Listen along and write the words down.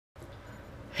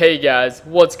Hey guys,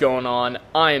 what's going on?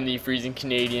 I am the Freezing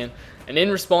Canadian, and in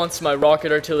response to my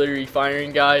rocket artillery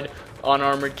firing guide on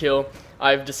Armored Kill,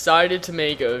 I've decided to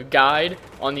make a guide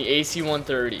on the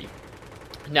AC-130.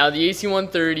 Now the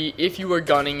AC-130, if you are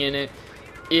gunning in it,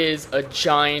 is a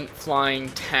giant flying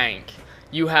tank.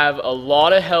 You have a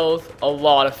lot of health, a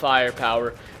lot of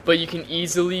firepower, but you can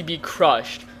easily be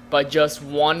crushed by just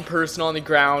one person on the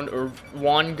ground or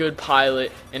one good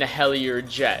pilot in a heli or a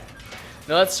jet.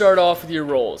 Now let's start off with your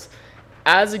roles.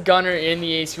 As a gunner in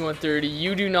the AC-130,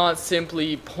 you do not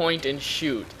simply point and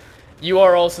shoot. You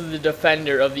are also the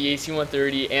defender of the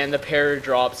AC-130 and the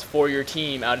paradrops for your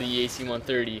team out of the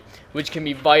AC-130, which can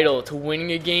be vital to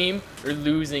winning a game or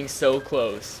losing so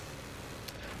close.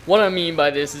 What I mean by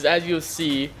this is, as you'll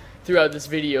see throughout this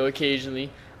video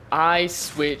occasionally, I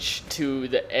switch to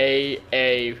the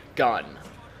AA gun.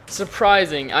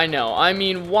 Surprising, I know. I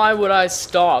mean, why would I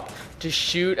stop to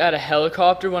shoot at a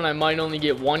helicopter when I might only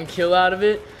get one kill out of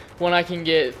it, when I can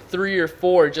get 3 or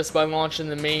 4 just by launching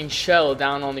the main shell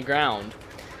down on the ground?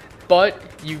 But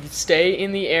you stay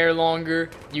in the air longer,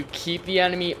 you keep the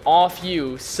enemy off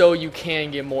you so you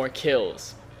can get more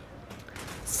kills.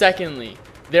 Secondly,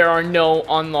 there are no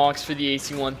unlocks for the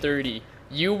AC-130.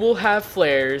 You will have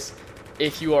flares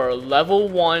if you are a level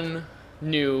 1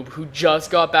 noob who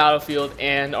just got Battlefield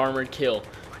and Armored Kill.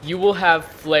 You will have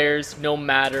flares no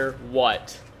matter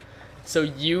what, so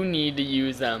you need to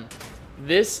use them.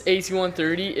 This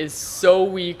AC-130 is so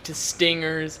weak to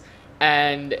stingers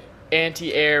and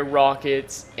anti-air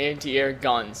rockets, anti-air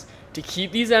guns. To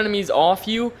keep these enemies off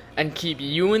you and keep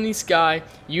you in the sky,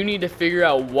 you need to figure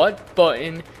out what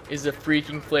button is the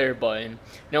freaking flare button.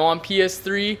 Now on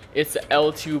PS3, it's the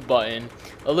L2 button.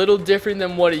 A little different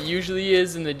than what it usually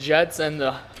is in the jets and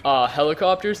the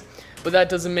helicopters, but that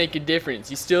doesn't make a difference.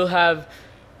 You still have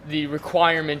the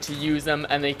requirement to use them,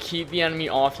 and they keep the enemy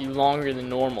off you longer than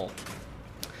normal.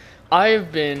 I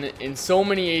have been in so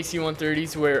many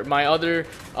AC-130s where my other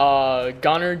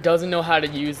gunner doesn't know how to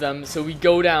use them, so we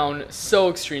go down so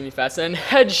extremely fast. And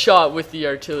headshot with the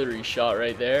artillery shot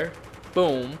right there.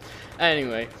 Boom.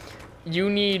 Anyway, you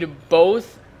need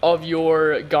both of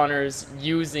your gunners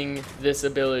using this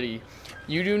ability.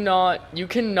 You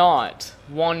cannot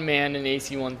one-man an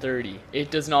AC-130.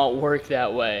 It does not work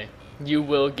that way. You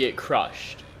will get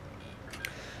crushed.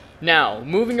 Now,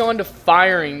 moving on to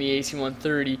firing the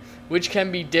AC-130, which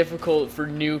can be difficult for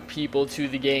new people to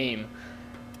the game.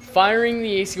 Firing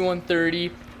the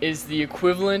AC-130 is the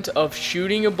equivalent of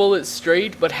shooting a bullet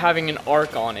straight but having an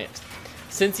arc on it.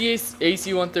 Since the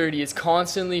AC-130 is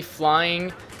constantly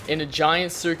flying in a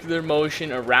giant circular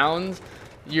motion around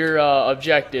your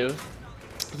objective,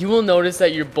 you will notice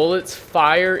that your bullets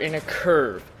fire in a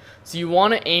curve. So you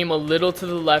want to aim a little to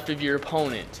the left of your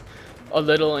opponent. A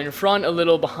little in front, a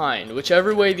little behind,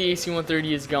 whichever way the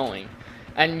AC-130 is going.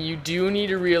 And you do need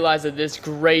to realize that this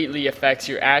greatly affects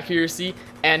your accuracy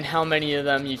and how many of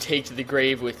them you take to the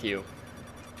grave with you.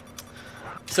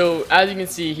 So as you can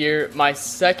see here, my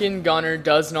second gunner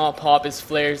does not pop his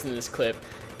flares in this clip.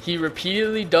 He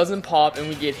repeatedly doesn't pop, and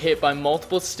we get hit by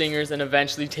multiple stingers and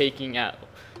eventually taken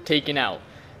out.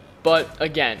 But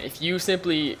again, if you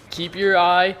simply keep your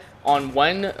eye on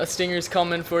when a stinger's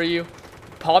coming for you,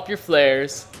 pop your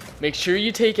flares, make sure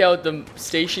you take out the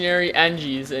stationary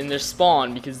NGs in their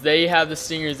spawn because they have the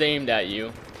stingers aimed at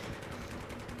you.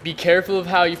 Be careful of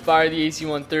how you fire the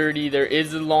AC-130, there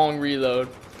is a long reload.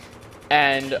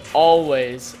 And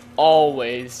always,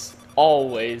 always,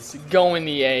 always go in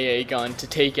the AA gun to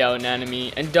take out an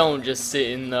enemy, and don't just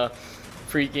sit in the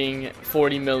freaking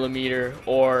 40mm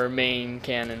or main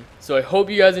cannon. So I hope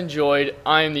you guys enjoyed.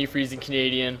 I am the Freezing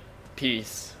Canadian.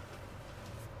 Peace.